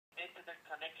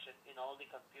in all the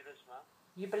computers, ma'am.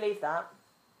 You believe that?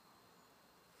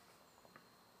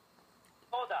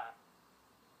 Know that.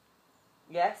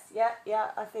 Yes,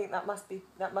 yeah. I think that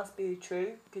must be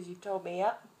true because you've told me,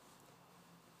 yeah.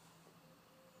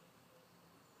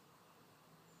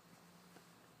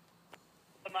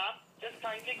 So, ma'am, just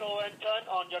kindly go and turn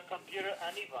on your computer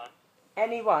anyone.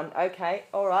 Anyone? Okay,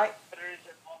 all right. Errors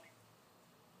and warning.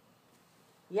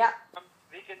 Yeah.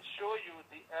 We can show you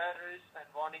the errors and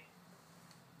warning,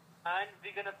 and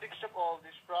we're gonna fix up all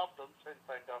these problems in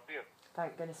front of you.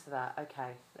 Thank goodness for that.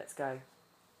 Okay, let's go.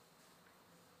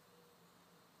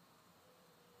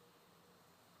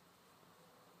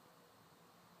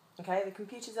 Okay, the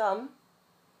computer's on.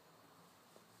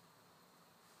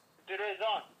 Computer is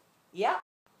on. Yeah.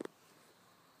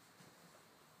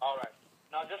 All right.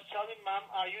 Now, just tell me, ma'am,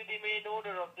 are you the main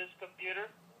owner of this computer?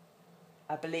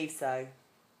 I believe so.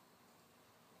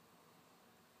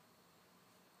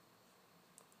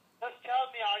 Just tell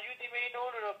me, are you the main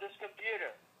owner of this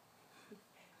computer?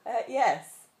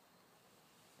 Yes.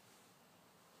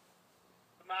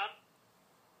 Ma'am,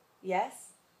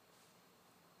 Yes.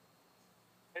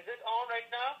 is it on right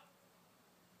now?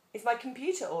 Is my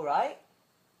computer all right?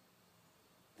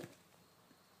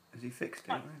 Has he fixed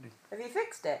it already? Have you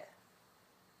fixed it?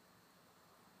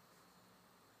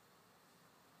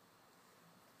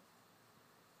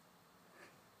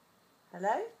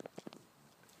 Hello?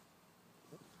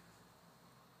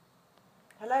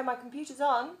 Hello, my computer's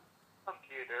on.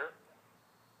 Computer.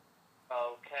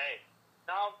 Okay.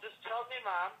 Now, just tell me,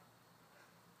 ma'am,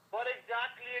 what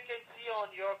exactly you can see on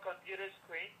your computer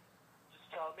screen?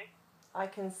 Just tell me. I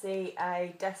can see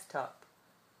a desktop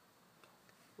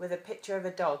with a picture of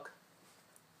a dog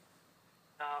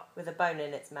Now, with a bone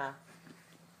in its mouth.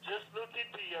 just look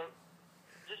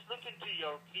into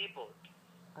your keyboard.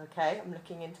 Okay, I'm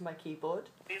looking into my keyboard.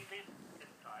 This is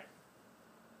inside.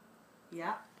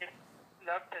 Yeah.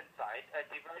 Left hand side at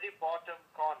the very bottom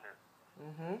corner.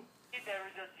 Mhm. See, there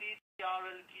is a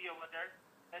CTRL key over there.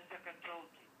 That's the control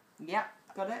key. Yeah,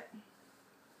 got it.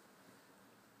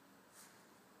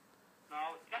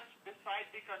 Now, just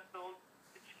beside the console,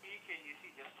 which key can you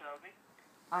see? Just tell me.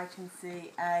 I can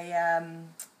see a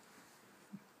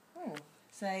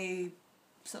say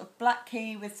sort of black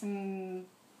key with some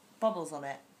bubbles on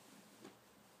it.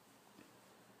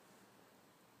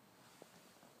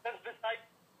 Just beside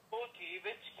the key,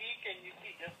 which key can you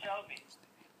see? Just tell me.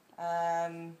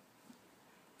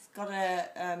 It's got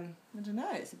a I don't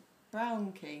know. It's a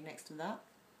brown key next to that.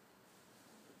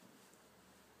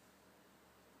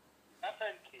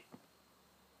 FN key.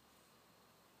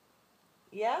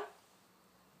 Yeah.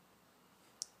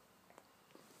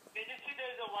 Can you see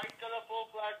there is a white color 4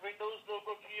 flag Windows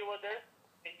logo key over there?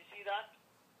 Can you see that?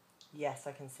 Yes,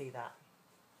 I can see that.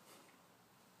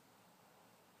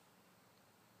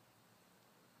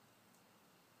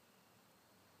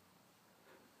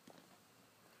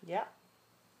 Yeah.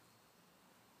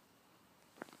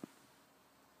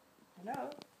 Hello.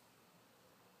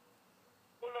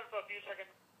 Hold on for a few seconds.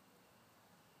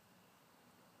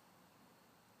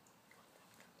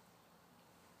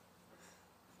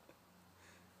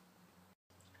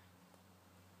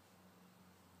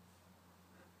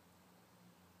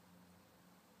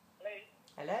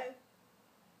 Hello.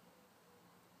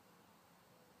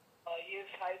 Yes,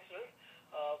 hi sir.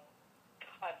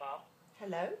 Hi ma'am.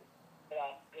 Hello.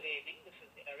 Good evening. This is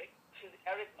Eric. This is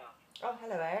Eric, ma'am. Oh,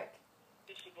 hello, Eric.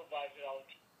 The supervisor out.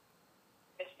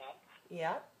 Yes, ma'am.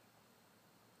 Yeah.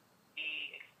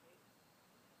 He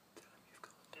explained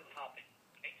this happened,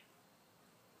 right?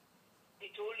 He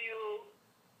told you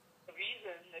the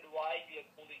reason and why we are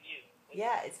calling you.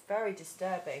 Yeah, it's very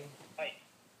disturbing. Right.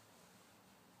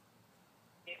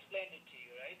 He explained it to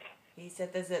you, right? He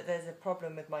said there's a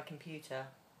problem with my computer,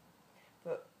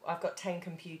 but I've got 10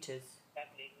 computers.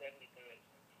 Exactly correct.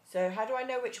 So how do I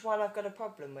know which one I've got a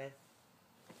problem with?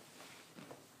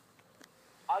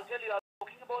 I'll tell you, I'm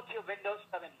talking about your Windows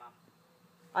 7, ma'am.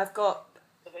 I've got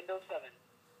The Windows 7.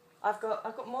 I've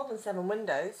got more than 7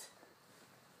 windows.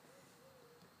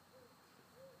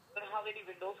 You don't have any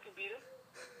Windows computer?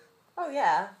 Oh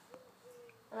yeah,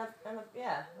 I've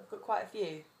got quite a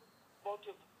few. About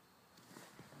your...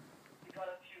 You got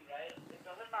a few, right? It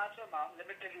doesn't matter, ma'am. Let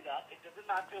me tell you that. It doesn't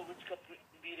matter which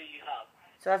computer you have.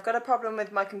 So I've got a problem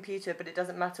with my computer, but it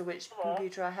doesn't matter which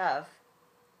computer I have.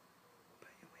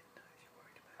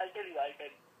 I'll tell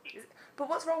you. But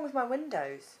what's wrong with my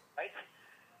windows? Right?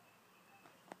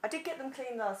 I did get them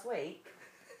cleaned last week.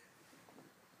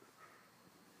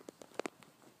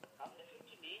 Listen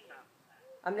to me now.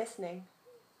 I'm listening.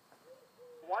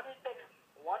 One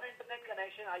internet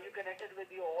connection. Are you connected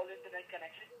with your all internet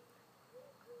connection?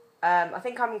 I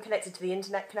think I'm connected to the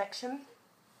internet connection.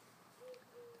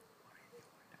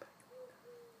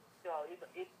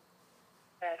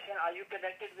 Are you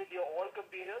connected with your all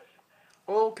computers?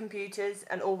 All computers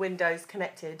and all windows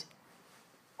connected.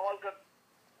 All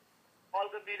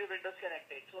computer windows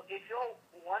connected. So if your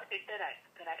one internet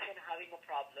connection having a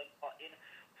problem, or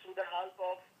through the help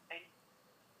of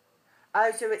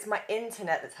Oh, so it's my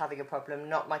internet that's having a problem,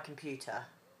 not my computer.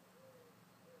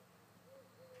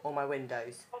 Or my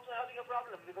windows. also having a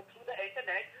problem, because through the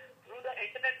internet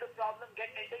the problem get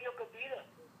into your computer.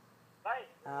 Right?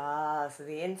 Ah, so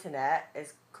the internet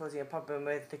is causing a problem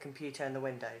with the computer and the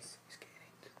windows. It's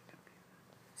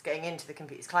getting into the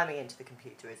computer. It's climbing into the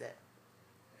computer, is it?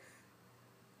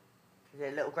 Is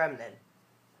it a little gremlin?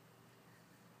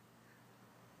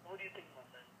 What do you think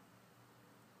about that?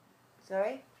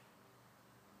 Sorry?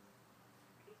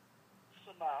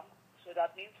 So ma'am, so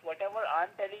that means whatever I'm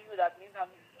telling you, that means I'm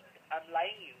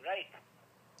lying you, right?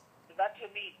 So that's your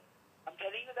mean. I'm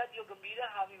telling you that your computer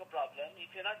having a problem.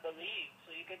 If you're not believed, so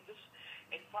you can just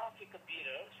inform your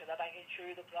computer so that I can show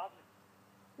you the problem.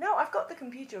 No, I've got the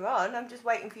computer on. I'm just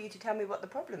waiting for you to tell me what the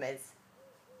problem is.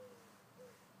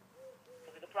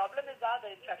 Okay, the problem is that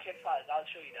the infection files. I'll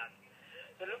show you that.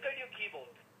 So look at your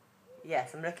keyboard.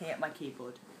 Yes, I'm looking at my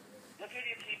keyboard. Look at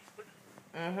your keyboard.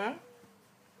 Mm-hmm.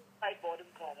 Right bottom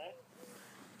corner.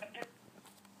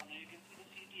 You can see the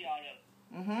CTRL.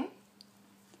 Mm-hmm.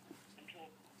 Control.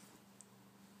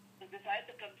 So beside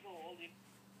the control,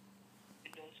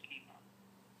 Windows key, ma'am.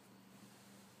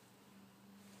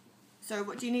 So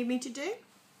what do you need me to do?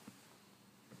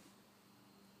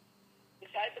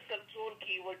 Beside the control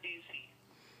key, what do you see?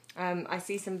 I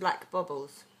see some black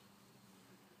bubbles.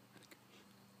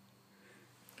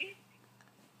 Okay.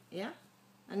 Yeah?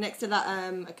 And next to that,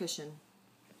 a cushion.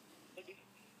 Okay.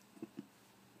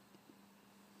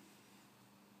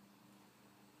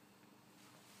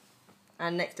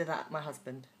 And next to that, my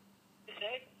husband. You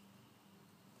said?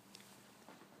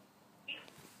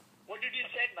 What did you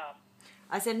say, ma'am?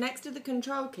 I said next to the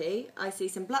control key, I see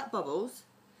some black bubbles,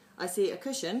 I see a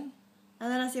cushion,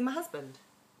 and then I see my husband.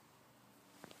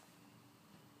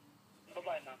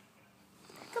 Bye-bye, ma'am.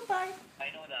 Goodbye.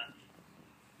 I know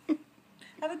that.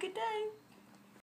 Have a good day.